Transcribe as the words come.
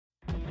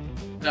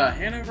The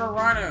Hanover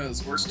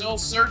Rhinos were still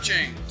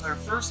searching their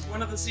first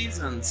win of the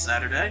season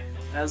Saturday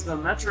as the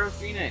Metro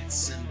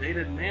Phoenix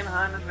invaded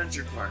Mannheim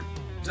Adventure Park.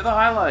 To the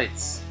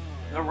highlights.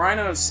 The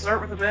Rhinos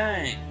start with a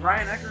bang.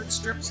 Brian Eckert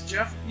strips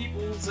Jeff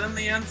Peoples in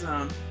the end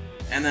zone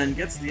and then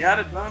gets the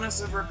added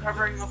bonus of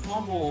recovering the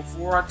fumble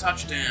for a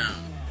touchdown.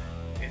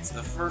 It's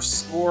the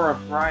first score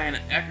of Brian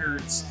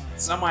Eckert's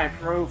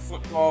semi-pro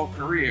football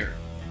career.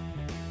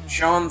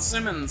 Sean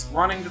Simmons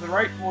running to the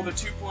right for the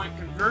two-point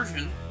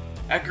conversion.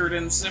 Eckert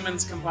and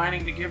Simmons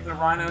combining to give the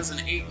Rhinos an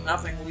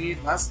 8-0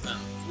 lead less than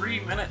 3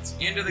 minutes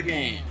into the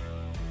game.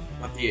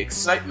 But the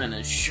excitement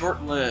is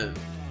short-lived.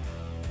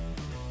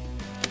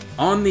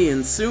 On the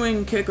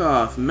ensuing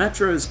kickoff,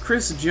 Metro's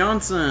Chris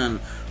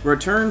Johnson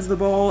returns the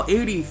ball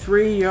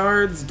 83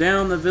 yards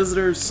down the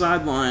visitors'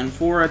 sideline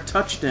for a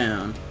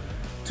touchdown.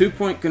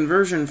 Two-point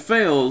conversion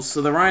fails,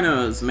 so the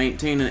Rhinos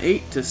maintain an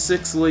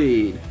 8-6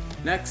 lead.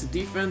 Next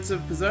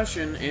defensive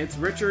possession, it's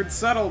Richard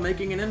Settle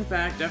making an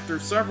impact after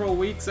several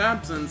weeks'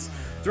 absence,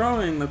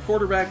 throwing the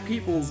quarterback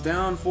Peoples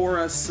down for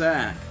a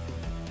sack.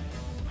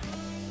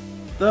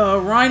 The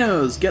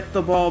Rhinos get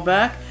the ball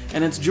back,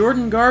 and it's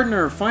Jordan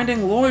Gardner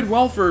finding Lloyd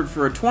Welford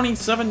for a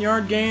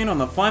 27-yard gain on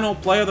the final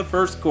play of the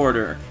first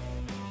quarter.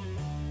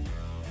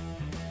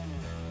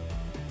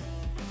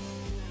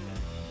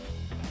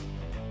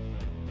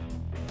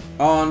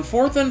 On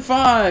 4th and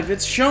 5,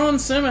 it's Sean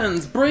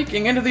Simmons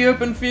breaking into the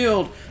open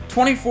field,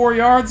 24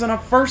 yards and a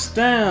first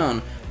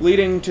down,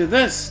 leading to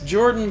this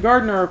Jordan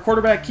Gardner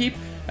quarterback keep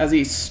as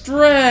he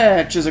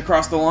stretches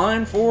across the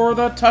line for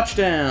the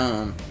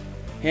touchdown.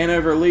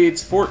 Hanover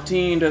leads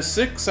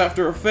 14-6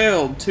 after a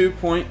failed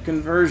two-point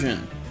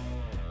conversion.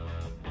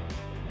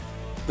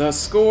 The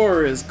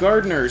score is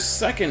Gardner's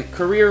second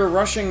career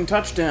rushing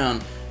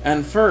touchdown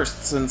and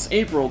first since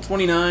April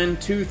 29,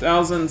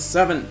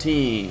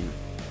 2017.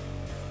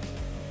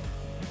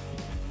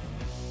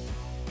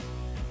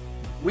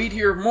 We'd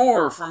hear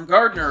more from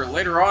Gardner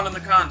later on in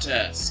the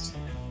contest.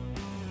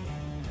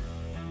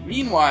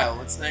 Meanwhile,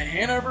 it's the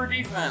Hanover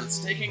defense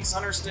taking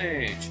center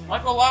stage.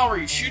 Michael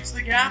Lowry shoots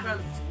the gap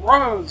and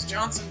throws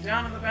Johnson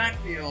down in the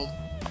backfield.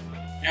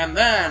 And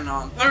then,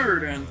 on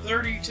 3rd and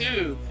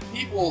 32,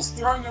 Peoples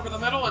throwing over the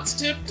middle, it's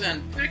tipped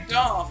and picked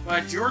off by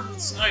Jordan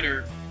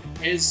Snyder.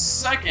 His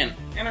second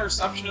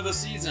interception of the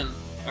season,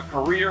 a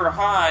career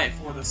high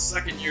for the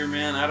second-year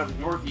man out of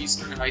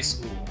Northeastern High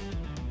School.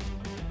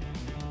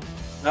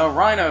 The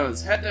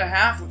Rhinos head to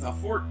half with a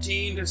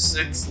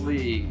 14-6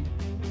 lead.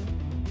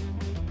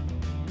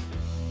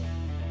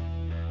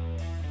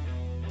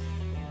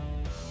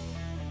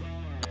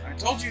 I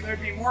told you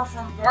there'd be more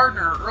from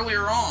Gardner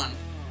earlier on.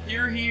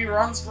 Here he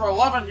runs for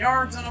 11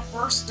 yards and a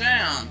first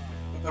down,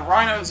 but the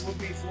Rhinos would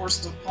be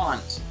forced to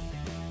punt.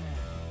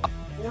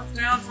 4th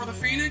down for the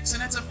Phoenix,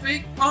 and it's a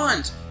fake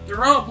punt.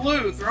 Darrell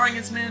Blue throwing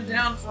his man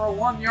down for a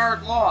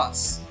 1-yard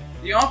loss.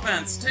 The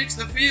offense takes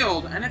the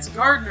field, and it's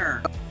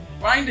Gardner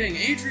finding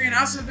Adrian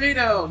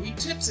Acevedo. He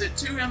tips it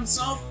to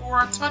himself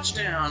for a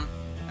touchdown,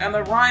 and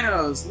the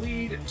Rhinos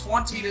lead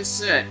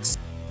 20-6.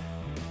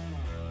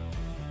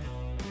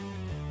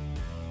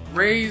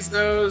 Raise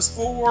those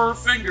 4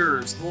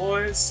 fingers,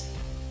 boys.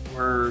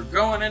 We're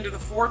going into the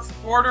 4th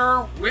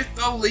quarter with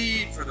the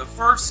lead for the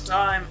first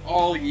time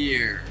all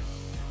year.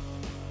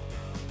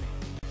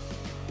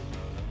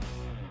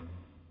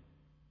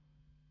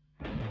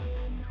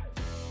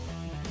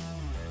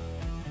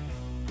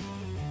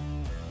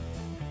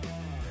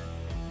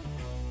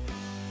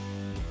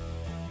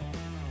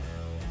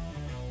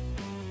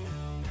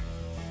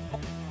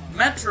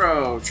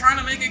 Metro trying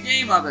to make a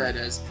game of it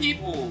as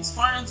Peoples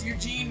finds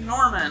Eugene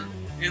Norman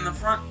in the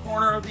front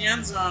corner of the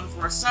end zone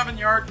for a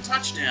 7-yard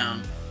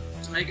touchdown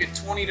to make it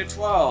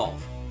 20-12.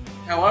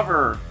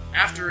 However,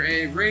 after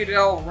a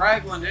Raydell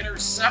Ragland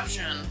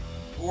interception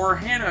for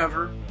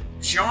Hanover,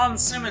 Sean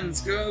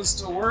Simmons goes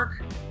to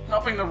work,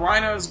 helping the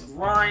Rhinos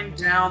grind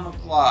down the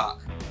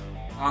clock.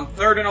 On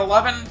 3rd and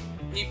 11,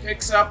 he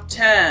picks up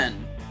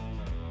 10.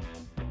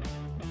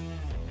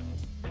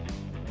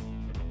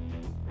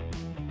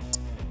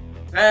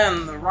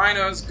 Then the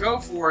Rhinos go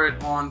for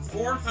it on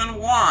 4th and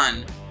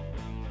 1.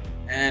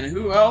 And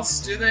who else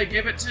do they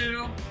give it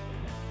to?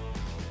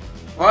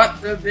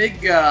 But the big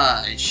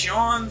guy,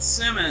 Sean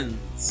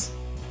Simmons.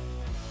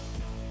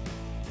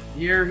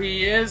 Here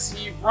he is,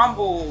 he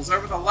rumbles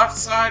over the left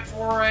side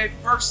for a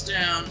first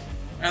down,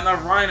 and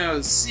the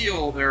Rhinos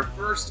seal their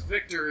first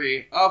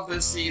victory of the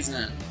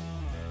season.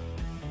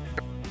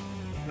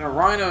 The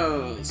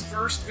Rhinos'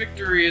 first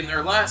victory in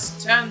their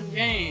last 10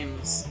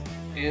 games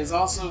is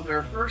also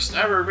their first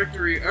ever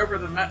victory over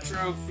the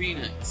Metro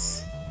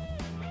Phoenix.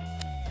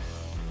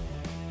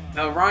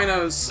 The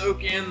Rhinos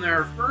soak in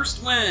their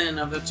first win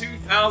of the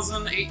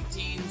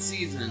 2018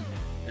 season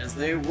as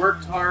they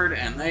worked hard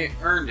and they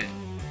earned it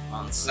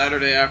on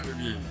Saturday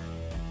afternoon.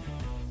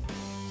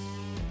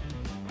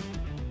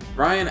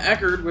 Brian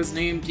Eckert was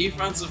named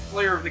Defensive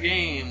Player of the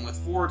Game with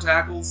 4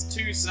 tackles,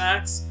 2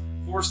 sacks,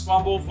 forced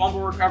fumble, fumble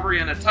recovery,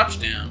 and a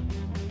touchdown.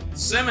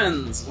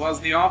 Simmons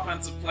was the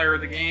offensive player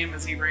of the game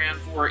as he ran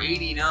for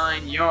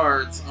 89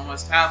 yards,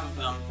 almost half of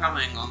them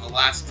coming on the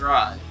last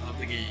drive of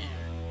the game.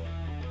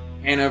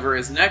 Hanover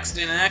is next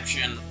in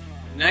action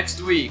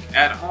next week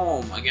at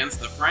home against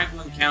the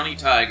Franklin County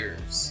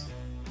Tigers.